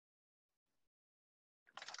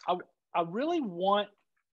I, I really want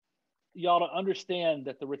y'all to understand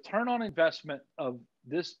that the return on investment of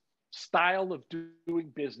this style of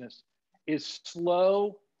doing business is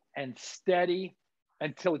slow and steady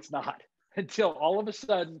until it's not, until all of a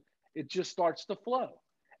sudden it just starts to flow.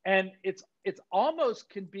 And it's almost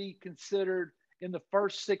can be considered in the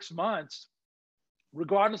first 6 months,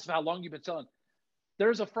 regardless of how long you've been selling,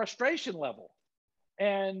 there's a frustration level.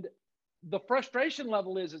 And the frustration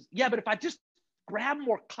level is yeah, but if I just grab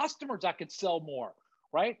more customers, I could sell more,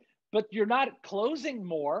 right? But you're not closing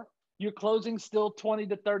more. You're closing still 20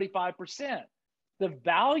 to 35%. The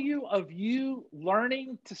value of you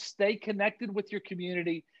learning to stay connected with your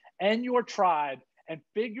community and your tribe and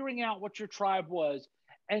figuring out what your tribe was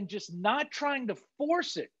and just not trying to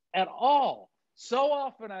force it at all. So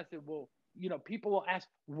often I said, well, people will ask,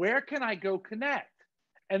 where can I go connect?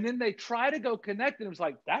 And then they try to go connect, and it was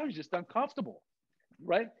like, that was just uncomfortable,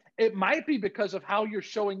 right? It might be because of how you're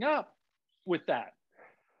showing up with that.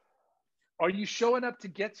 Are you showing up to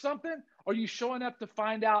get something? Are you showing up to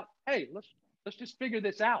find out, hey, let's just figure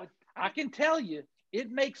this out? I can tell you, it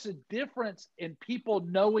makes a difference in people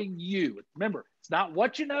knowing you. Remember, it's not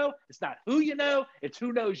what you know, it's not who you know, it's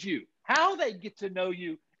who knows you. How they get to know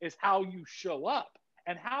you is how you show up.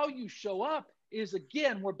 And how you show up is,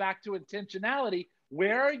 again, we're back to intentionality.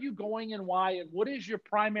 Where are you going and why? And what is your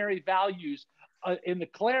primary values in the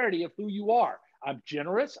clarity of who you are? I'm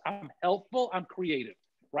generous, I'm helpful, I'm creative,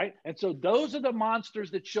 right? And so those are the monsters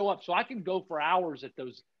that show up. So I can go for hours at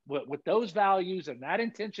those with those values and that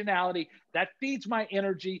intentionality. That feeds my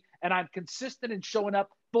energy, and I'm consistent in showing up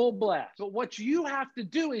full blast. But what you have to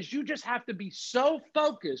do is you just have to be so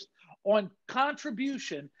focused on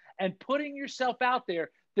contribution and putting yourself out there.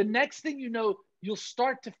 The next thing you know, you'll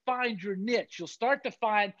start to find your niche. You'll start to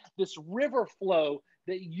find this river flow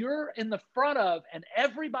that you're in the front of, and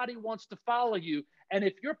everybody wants to follow you. And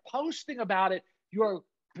if you're posting about it, you're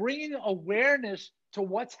bringing awareness to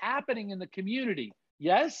what's happening in the community.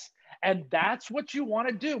 Yes? And that's what you want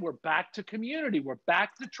to do. We're back to community. We're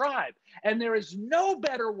back to tribe. And there is no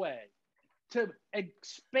better way to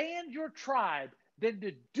expand your tribe than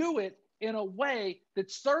to do it in a way that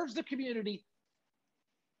serves the community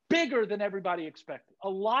bigger than everybody expected. A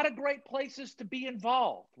lot of great places to be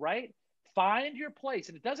involved, right? Find your place.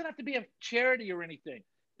 And it doesn't have to be a charity or anything.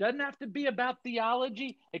 It doesn't have to be about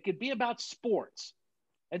theology. It could be about sports.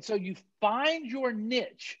 And so you find your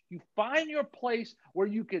niche, you find your place where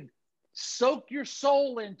you can soak your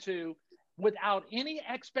soul into without any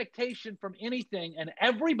expectation from anything, and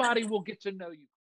everybody will get to know you.